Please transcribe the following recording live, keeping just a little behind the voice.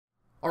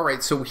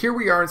Alright, so here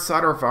we are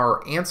inside of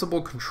our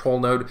Ansible control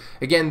node.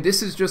 Again,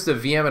 this is just a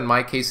VM in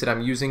my case that I'm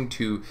using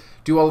to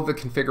do all of the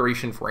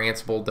configuration for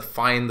Ansible,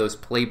 define those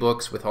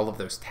playbooks with all of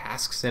those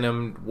tasks in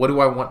them. What do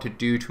I want to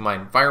do to my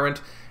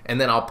environment? And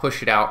then I'll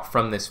push it out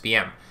from this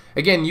VM.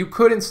 Again, you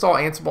could install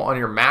Ansible on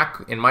your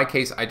Mac. In my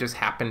case, I just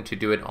happened to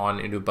do it on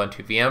an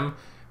Ubuntu VM.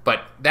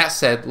 But that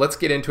said, let's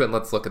get into it and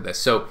let's look at this.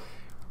 So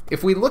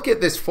if we look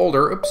at this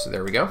folder, oops,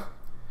 there we go.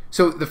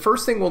 So the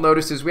first thing we'll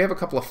notice is we have a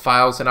couple of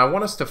files, and I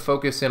want us to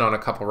focus in on a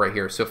couple right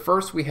here. So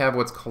first we have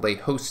what's called a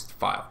host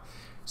file.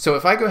 So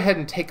if I go ahead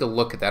and take a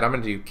look at that, I'm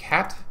going to do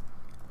cat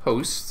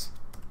hosts.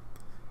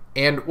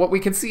 And what we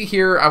can see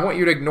here, I want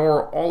you to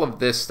ignore all of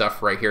this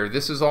stuff right here.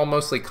 This is all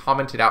mostly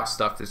commented out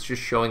stuff that's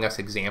just showing us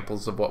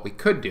examples of what we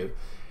could do.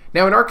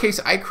 Now in our case,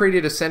 I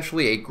created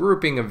essentially a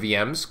grouping of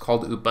VMs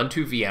called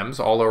Ubuntu VMs,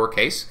 all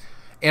lowercase,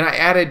 and I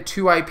added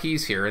two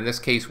IPs here, in this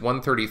case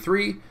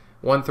 133,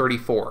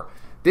 134.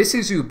 This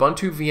is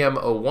Ubuntu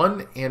VM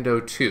 01 and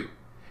 02.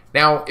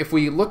 Now, if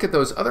we look at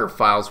those other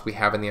files we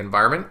have in the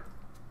environment,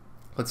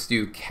 let's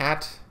do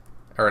cat,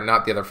 or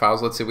not the other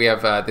files, let's say we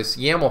have this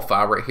YAML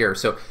file right here.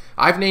 So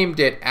I've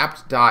named it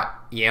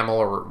apt.yaml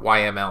or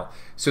YML.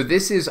 So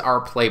this is our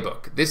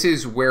playbook. This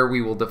is where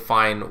we will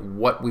define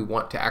what we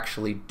want to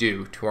actually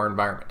do to our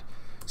environment.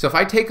 So if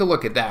I take a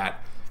look at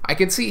that, I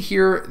can see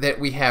here that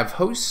we have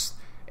hosts,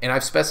 and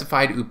I've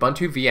specified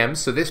Ubuntu VMs,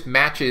 so this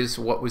matches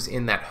what was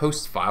in that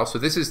host file. So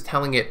this is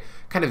telling it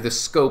kind of the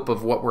scope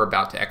of what we're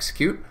about to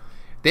execute.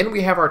 Then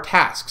we have our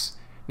tasks.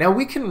 Now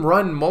we can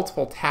run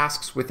multiple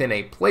tasks within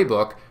a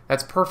playbook.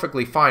 That's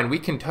perfectly fine. We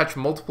can touch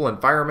multiple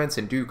environments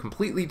and do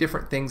completely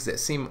different things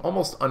that seem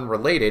almost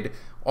unrelated,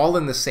 all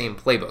in the same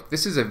playbook.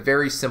 This is a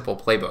very simple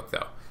playbook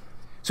though.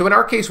 So in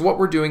our case, what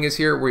we're doing is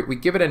here, we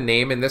give it a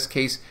name. In this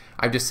case,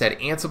 I've just said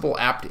Ansible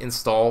apt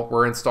install.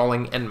 We're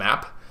installing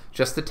Nmap,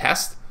 just to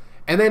test.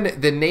 And then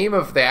the name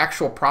of the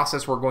actual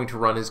process we're going to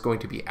run is going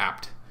to be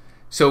apt.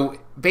 So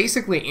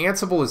basically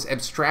Ansible is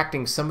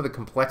abstracting some of the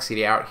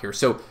complexity out here.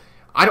 So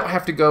I don't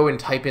have to go and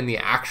type in the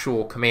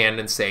actual command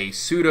and say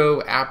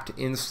sudo apt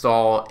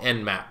install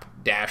nmap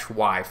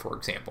 -y, for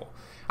example.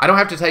 I don't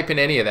have to type in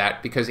any of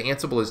that because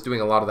Ansible is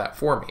doing a lot of that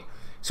for me.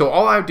 So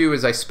all I do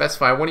is I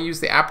specify I want to use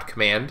the apt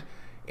command,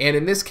 and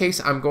in this case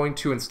I'm going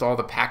to install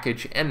the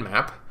package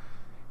nmap,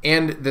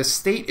 and the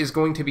state is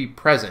going to be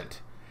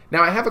present.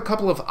 Now I have a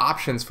couple of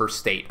options for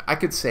state. I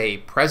could say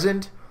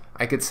present,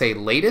 I could say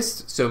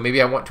latest, so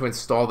maybe I want to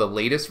install the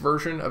latest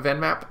version of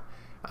Nmap.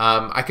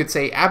 I could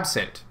say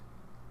absent.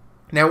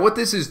 Now what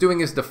this is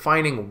doing is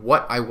defining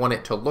what I want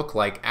it to look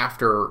like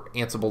after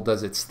Ansible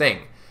does its thing.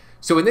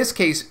 So in this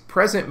case,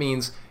 present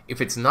means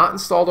if it's not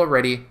installed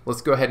already,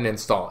 let's go ahead and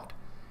install it.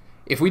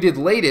 If we did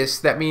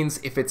latest, that means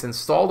if it's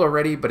installed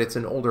already but it's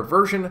an older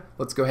version,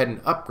 let's go ahead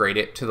and upgrade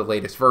it to the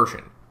latest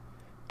version.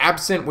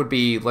 Absent would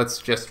be let's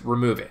just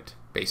remove it,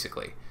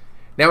 basically.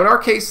 Now in our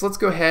case, let's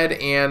go ahead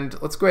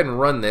and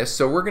run this.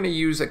 So we're going to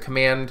use a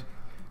command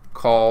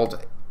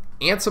called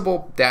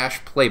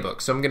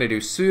Ansible-playbook. So I'm going to do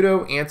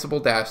sudo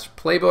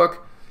Ansible-playbook,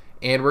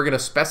 and we're going to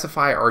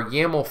specify our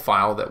YAML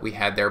file that we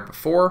had there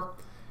before.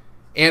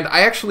 And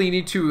I actually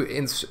need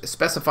to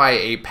specify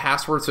a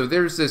password. So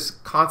there's this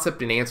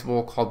concept in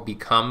Ansible called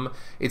become.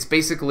 It's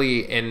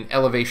basically an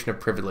elevation of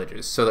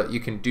privileges so that you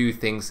can do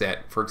things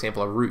that, for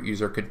example, a root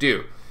user could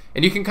do.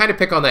 And you can kind of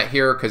pick on that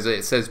here because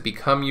it says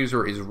become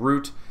user is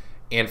root,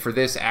 and for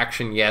this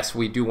action, yes,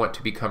 we do want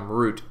to become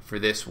root for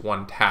this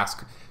one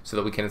task so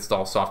that we can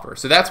install software.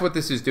 So that's what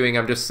this is doing.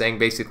 I'm just saying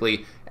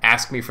basically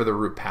ask me for the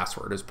root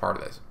password as part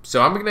of this.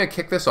 So I'm going to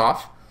kick this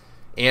off,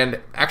 and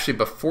actually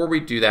before we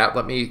do that,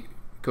 let me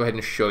go ahead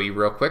and show you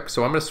real quick.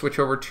 So I'm going to switch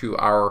over to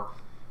our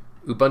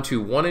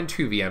Ubuntu 1 and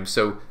 2 VMs.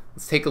 So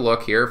let's take a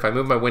look here. If I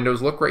move my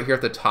windows, look right here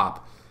at the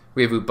top.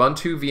 We have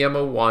Ubuntu VM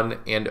 01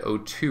 and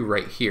 02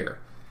 right here.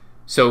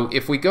 So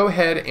if we go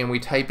ahead and we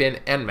type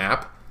in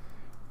nmap,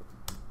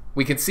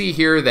 we can see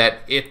here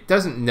that it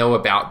doesn't know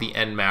about the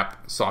nmap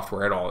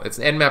software at all.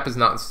 Nmap is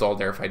not installed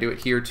there. If I do it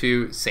here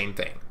too, same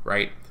thing,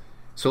 right?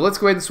 So let's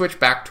go ahead and switch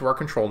back to our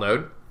control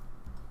node.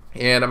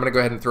 And I'm going to go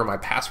ahead and throw my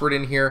password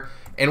in here.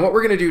 And what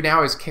we're going to do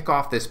now is kick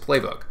off this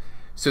playbook.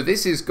 So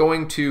this is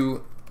going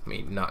to, let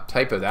me not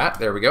typo that,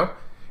 there we go.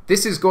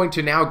 This is going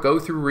to now go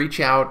through, reach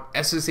out,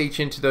 SSH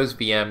into those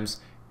VMs,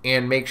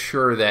 and make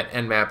sure that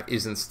nmap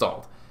is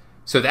installed.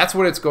 So that's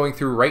what it's going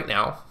through right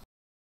now.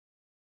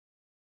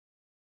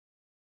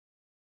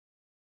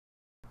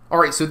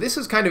 Alright, so this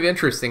is kind of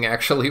interesting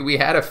actually. We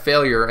had a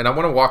failure, and I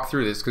want to walk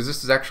through this because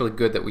this is actually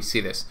good that we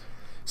see this.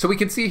 So we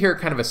can see here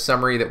kind of a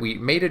summary that we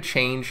made a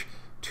change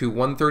to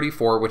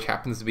 134, which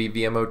happens to be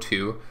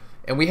VM02,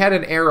 and we had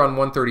an error on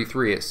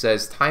 133. It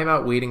says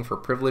timeout waiting for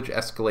privilege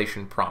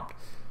escalation prompt.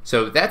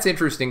 So that's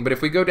interesting, but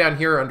if we go down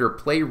here under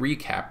play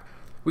recap,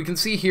 we can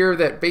see here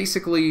that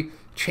basically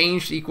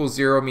changed equals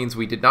 0 means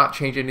we did not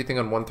change anything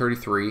on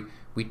 133.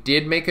 We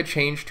did make a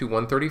change to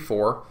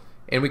 134,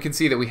 and we can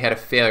see that we had a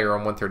failure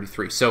on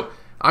 133. So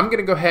I'm going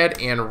to go ahead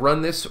and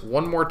run this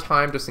one more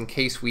time just in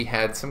case we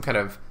had some kind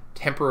of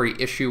temporary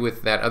issue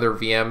with that other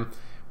VM.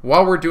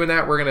 while we're doing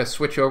that, we're going to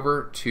switch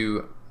over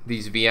to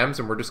these VMs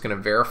and we're just going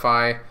to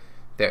verify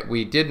that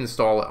we did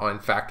install it, in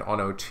fact, on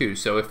O2.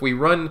 So if we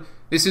run,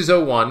 this is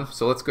O1,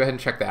 so let's go ahead and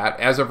check that.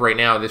 As of right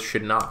now, this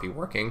should not be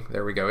working.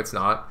 There we go, it's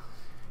not.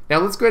 Now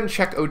let's go ahead and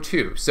check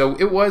O2. So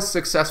it was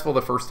successful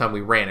the first time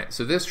we ran it,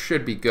 so this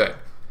should be good.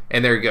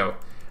 And there you go.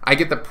 I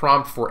get the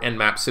prompt for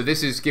Nmap, so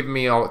this is giving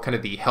me all kind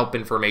of the help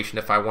information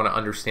if I want to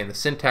understand the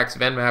syntax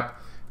of Nmap.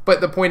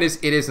 But the point is,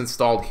 it is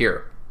installed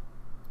here.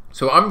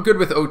 So I'm good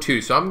with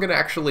O2, so I'm going to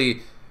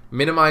actually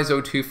minimize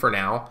O2 for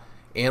now.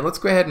 And let's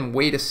go ahead and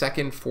wait a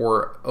second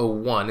for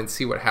O1 and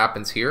see what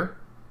happens here.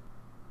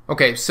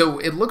 Okay, so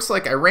it looks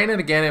like I ran it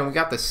again and we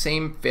got the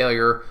same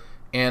failure.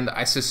 And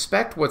I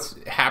suspect what's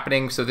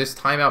happening, so this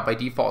timeout by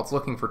default is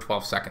looking for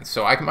 12 seconds.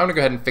 So I'm going to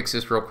go ahead and fix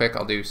this real quick.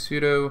 I'll do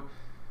sudo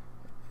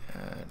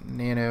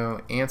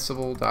nano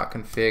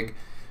ansible.config.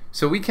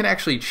 So we can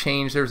actually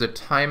change, there's a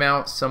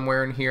timeout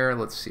somewhere in here.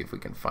 Let's see if we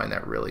can find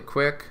that really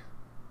quick.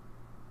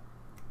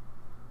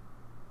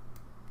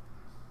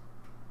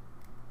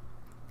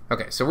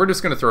 Okay, so we're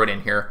just going to throw it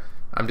in here.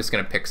 I'm just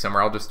going to pick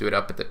somewhere. I'll just do it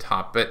up at the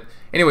top. But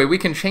anyway, we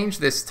can change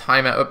this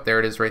timeout. Oh, there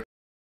it is right there.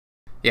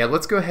 Yeah,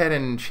 let's go ahead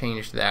and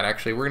change that.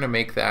 Actually, we're going to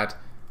make that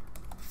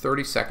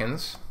 30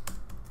 seconds.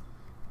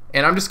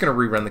 And I'm just going to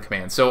rerun the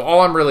command. So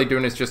all I'm really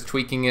doing is just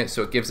tweaking it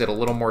so it gives it a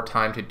little more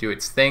time to do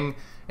its thing.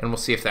 And we'll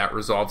see if that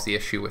resolves the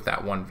issue with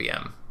that one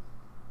VM.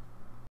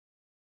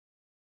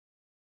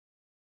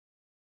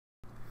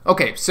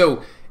 Okay,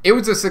 so it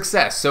was a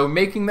success. So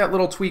making that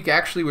little tweak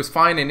actually was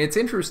fine, and it's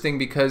interesting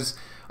because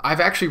I've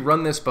actually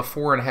run this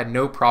before and had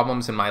no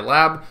problems in my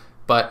lab,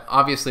 but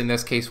obviously in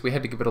this case we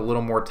had to give it a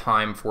little more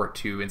time for it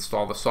to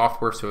install the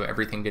software so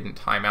everything didn't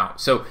time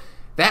out. So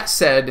that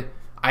said,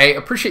 I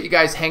appreciate you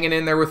guys hanging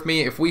in there with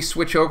me. If we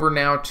switch over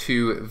now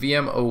to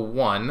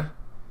VM01,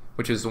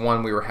 which is the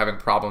one we were having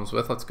problems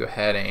with, let's go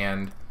ahead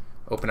and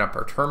open up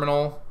our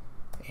terminal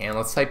and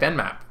let's type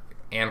Nmap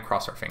and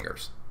cross our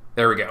fingers.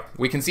 There we go.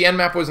 We can see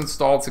Nmap was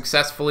installed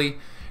successfully.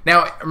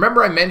 Now,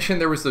 remember I mentioned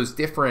there was those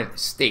different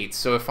states.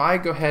 So if I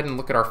go ahead and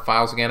look at our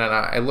files again, and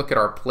I look at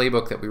our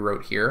playbook that we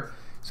wrote here.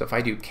 So if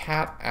I do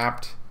cat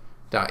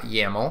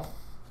apt.yaml.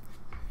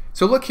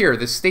 So look here,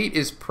 the state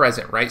is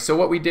present, right? So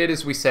what we did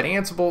is we said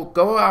Ansible,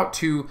 go out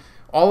to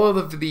all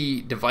of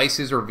the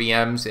devices or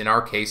VMs, in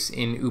our case,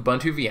 in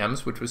Ubuntu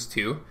VMs, which was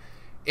 2,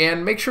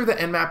 and make sure that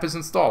Nmap is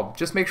installed.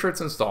 Just make sure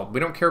it's installed. We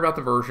don't care about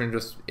the version,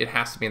 just it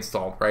has to be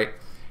installed, right?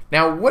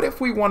 Now, what if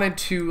we wanted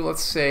to,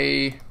 let's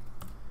say,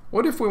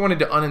 what if we wanted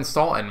to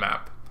uninstall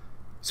Nmap?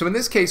 So in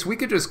this case, we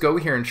could just go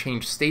here and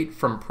change state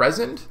from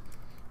present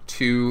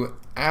to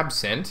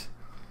absent.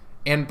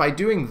 And by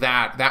doing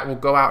that, that will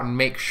go out and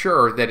make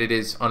sure that it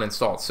is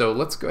uninstalled. So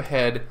let's go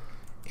ahead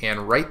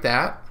and write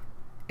that.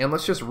 And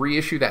let's just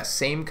reissue that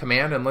same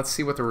command and let's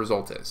see what the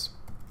result is.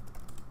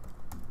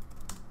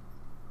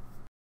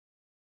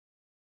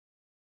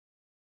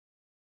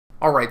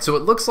 Alright, so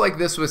it looks like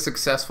this was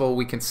successful.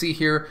 We can see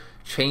here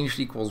changed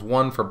equals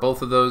 1 for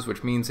both of those,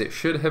 which means it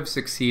should have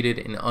succeeded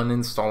in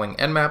uninstalling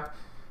Nmap.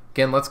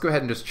 Again, let's go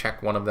ahead and just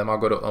check one of them. I'll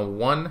go to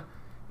O1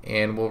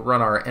 and we'll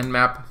run our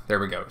Nmap. There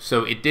we go.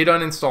 So it did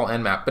uninstall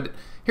Nmap, but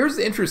here's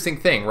the interesting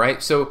thing,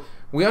 right? So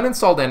we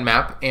uninstalled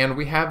Nmap and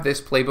we have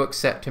this playbook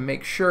set to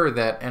make sure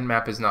that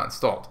Nmap is not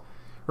installed.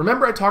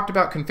 Remember I talked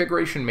about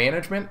configuration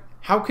management?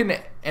 How can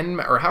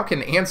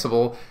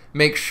Ansible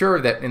make sure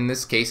that, in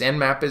this case,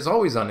 Nmap is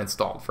always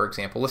uninstalled, for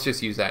example? Let's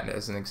just use that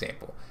as an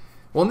example.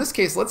 Well, in this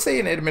case, let's say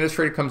an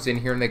administrator comes in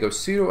here and they go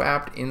sudo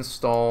apt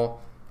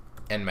install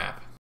Nmap.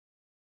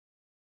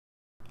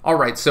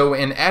 Alright, so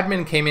an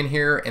admin came in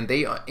here and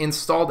they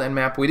installed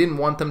Nmap. We didn't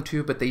want them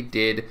to, but they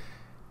did.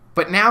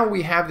 But now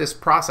we have this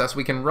process.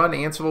 We can run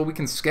Ansible, we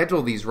can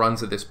schedule these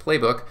runs of this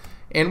playbook,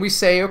 and we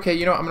say, okay,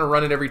 you know, I'm going to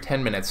run it every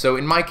 10 minutes. So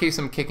in my case,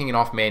 I'm kicking it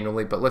off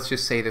manually, but let's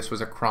just say this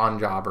was a cron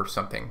job or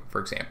something,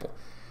 for example.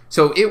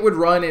 So it would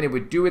run and it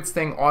would do its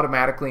thing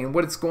automatically, and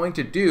what it's going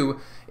to do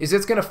is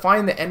it's going to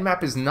find that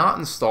Nmap is not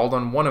installed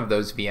on one of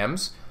those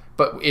VMs,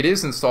 but it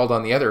is installed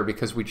on the other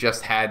because we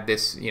just had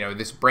this, you know,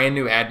 this brand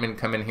new admin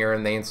come in here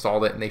and they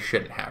installed it and they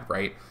shouldn't have,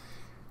 right?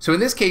 So in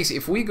this case,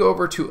 if we go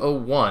over to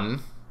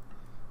O1,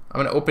 I'm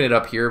going to open it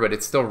up here, but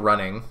it's still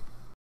running.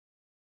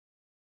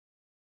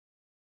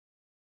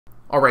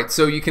 Alright,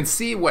 so you can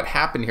see what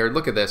happened here.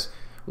 Look at this.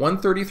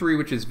 133,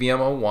 which is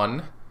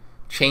VM01,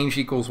 change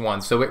equals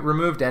 1. So it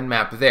removed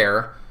Nmap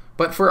there.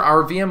 But for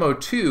our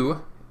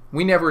VM02,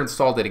 we never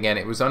installed it again.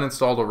 It was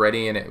uninstalled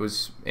already,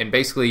 and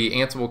basically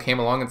Ansible came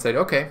along and said,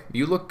 okay,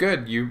 you look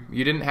good. You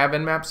didn't have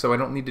Nmap, so I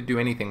don't need to do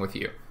anything with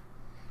you.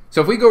 So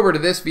if we go over to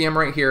this VM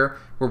right here,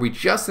 where we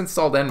just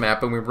installed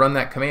Nmap and we run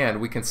that command,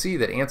 we can see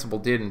that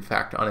Ansible did in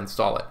fact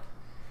uninstall it.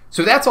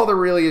 So that's all there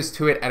really is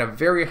to it at a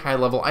very high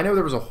level. I know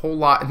there was a whole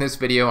lot in this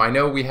video. I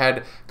know we had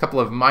a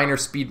couple of minor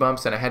speed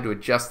bumps and I had to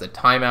adjust the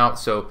timeout.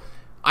 So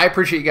I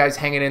appreciate you guys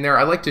hanging in there.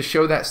 I like to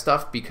show that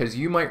stuff because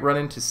you might run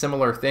into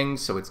similar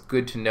things, so it's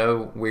good to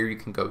know where you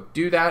can go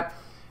do that.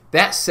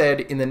 That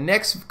said, in the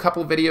next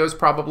couple of videos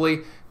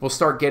probably, we'll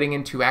start getting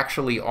into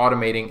actually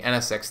automating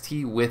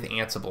NSXT with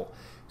Ansible.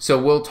 So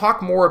we'll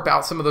talk more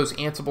about some of those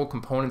Ansible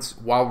components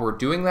while we're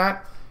doing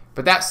that.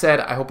 But that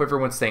said, I hope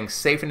everyone's staying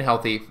safe and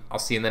healthy. I'll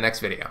see you in the next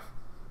video.